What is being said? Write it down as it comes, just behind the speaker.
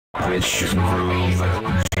Which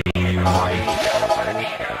groove do you like?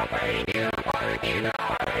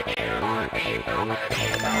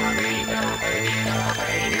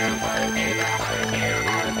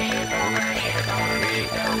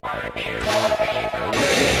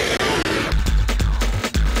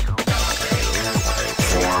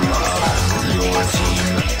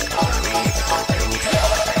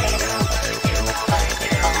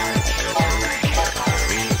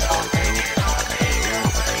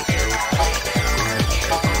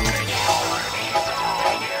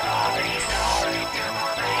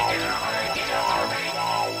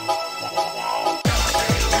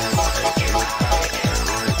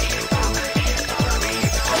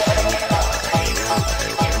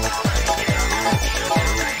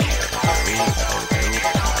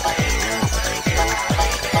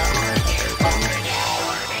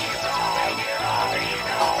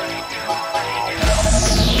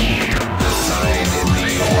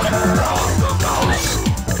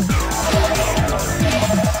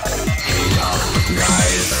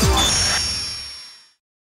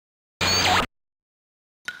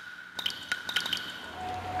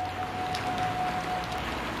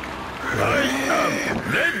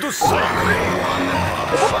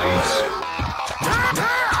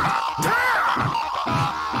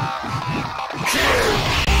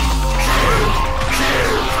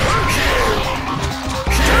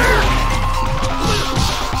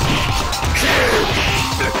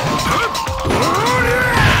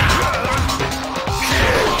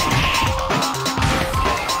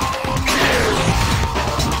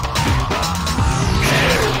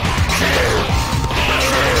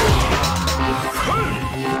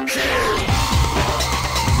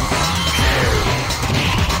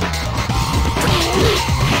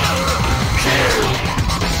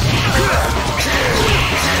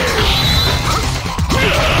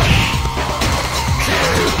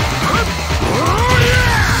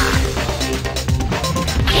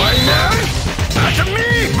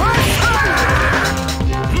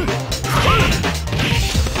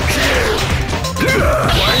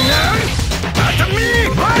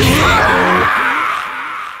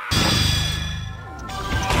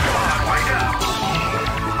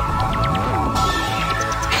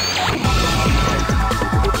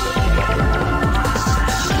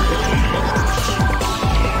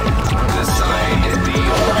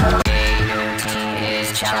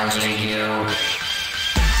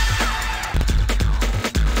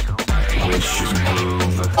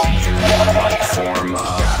 Form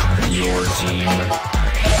up your team.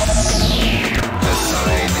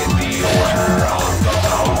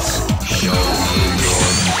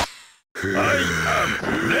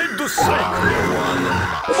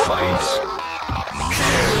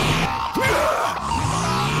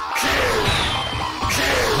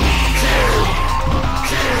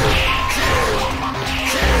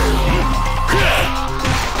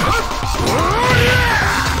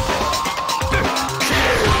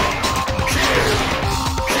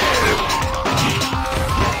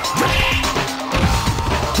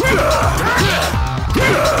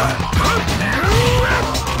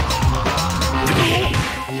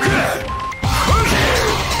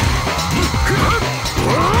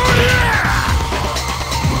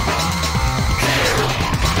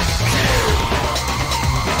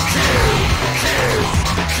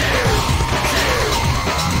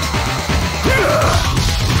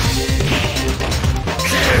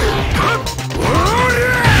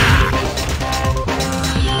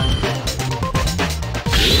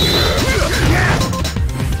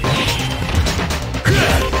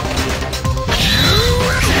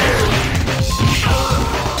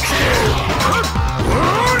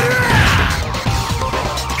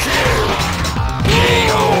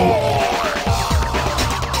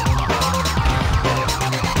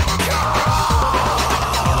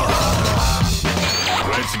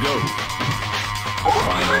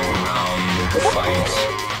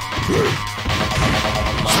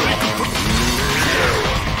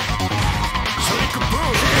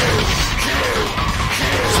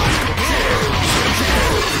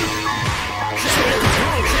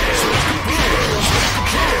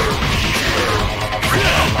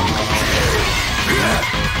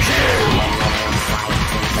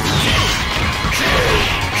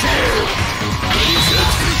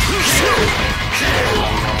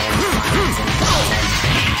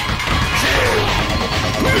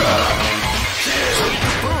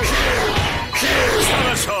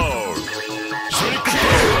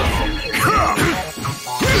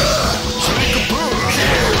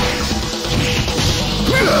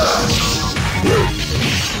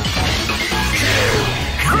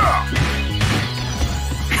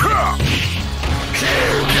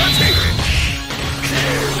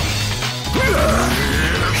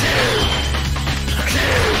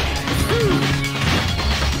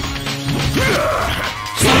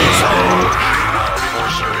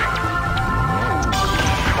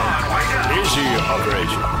 Easy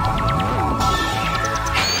operation.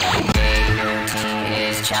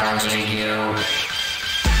 Is challenging you.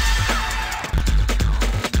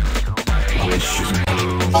 Which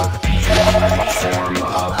move form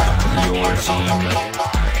up your team?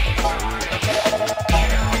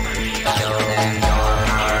 Show them your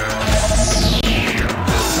power.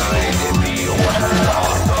 Decide in the order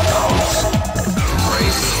of the bouts.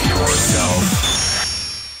 Brace yourself.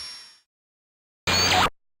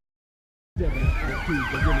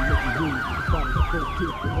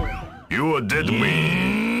 You are dead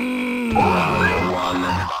man. Round one,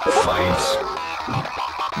 fight.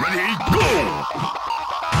 Ready, go!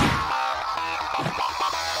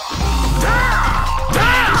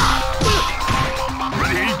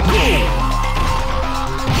 Ready, go!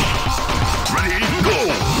 Ready, go!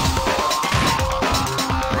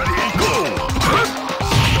 Ready, go!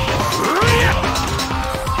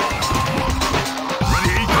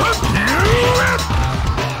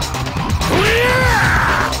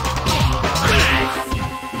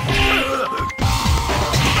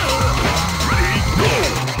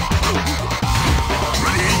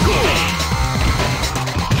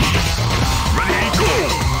 Ready, go!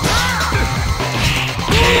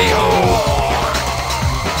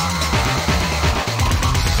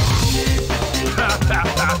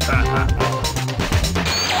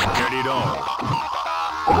 Get it on.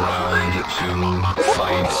 Round two,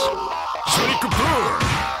 fight. Sonic Boom!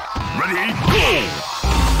 Ready, go!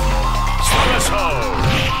 Smash out!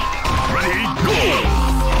 Ready, go!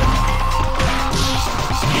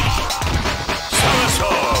 Smash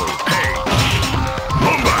out! Hey!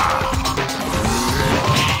 Bomba!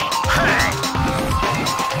 Hey!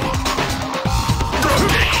 Drop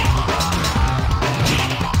kick!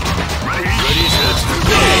 Ready, set,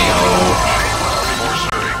 go!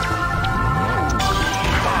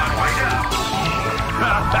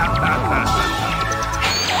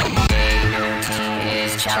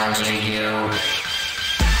 Is challenging you.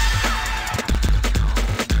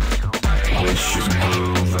 Which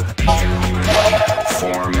move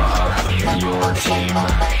form up your team?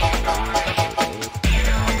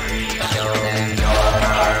 Show them your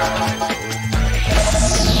power.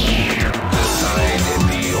 Decide in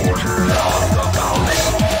the order of the bouts.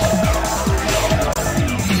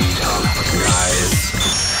 Meet up, guys.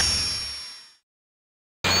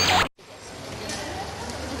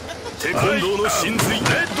 Taekwondo の真髄レ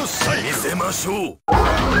ッドサイ見せましょう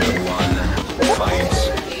Round one, fight.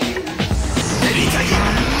 練りたぎ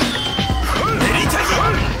練りたぎ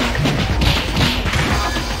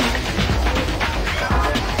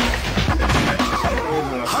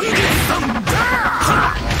半月さん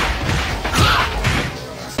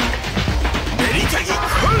練りたぎ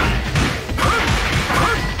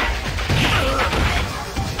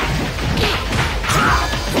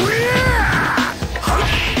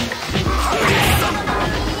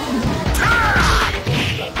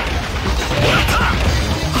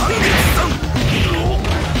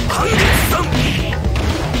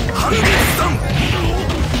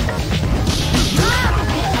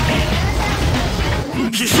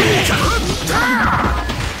奇襲脚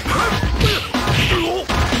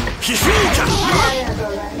奇襲脚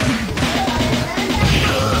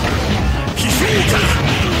奇襲脚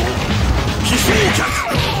奇襲脚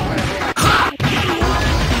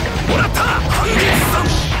もらった半月さん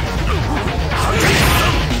半月さ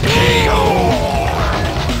ん KO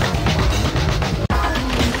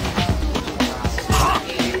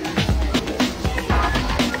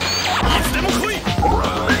いつでも来い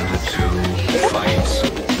Round two, fight.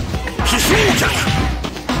 奇襲脚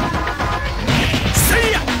せ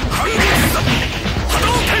いや半月さん波動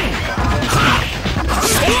拳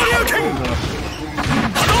昇竜拳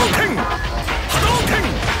波動拳波動拳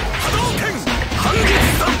波動拳半月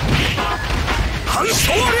さん半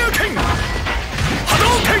昇竜拳波動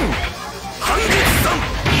拳半月さん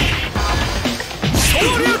昇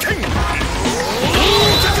竜拳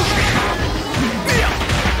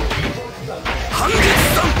半月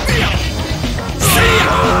さんせい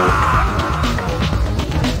や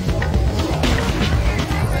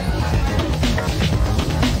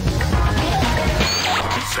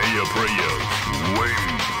Say your prayer. Win.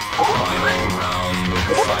 Final round,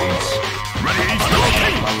 fight. Ready?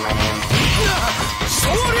 Hadouken!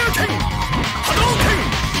 Shoryuken! Hadouken!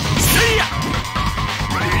 See ya!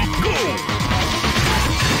 Ready? Go!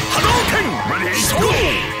 Hadouken! Ready? Go!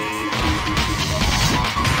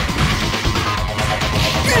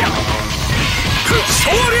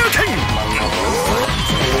 Shoryuken!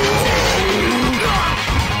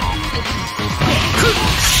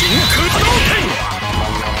 Shinku Hadouken!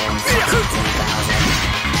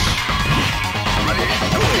 Ready?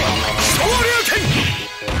 Go! Shoryuken!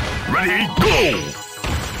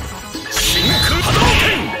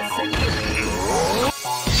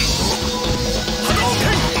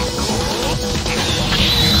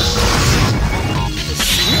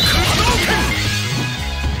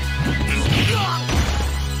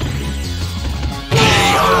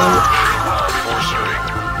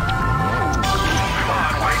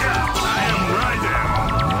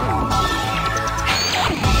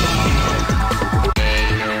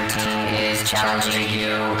 challenging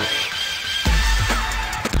you.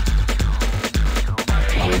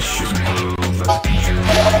 Which move you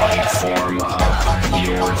might form up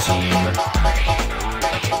your team?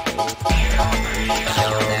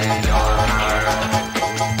 Show them your heart.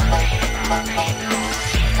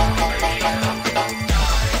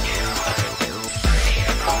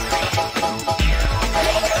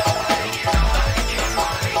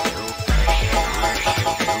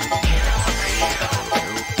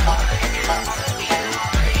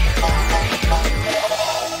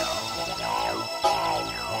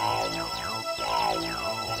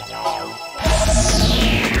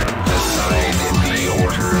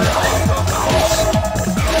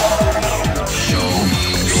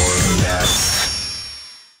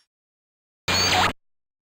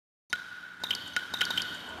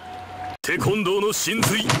テコンドーの真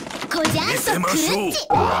髄こじゃん見せとクルましょう。ッチ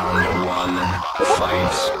Round 1,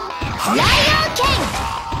 fight. ライオン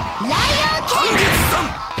剣ライオン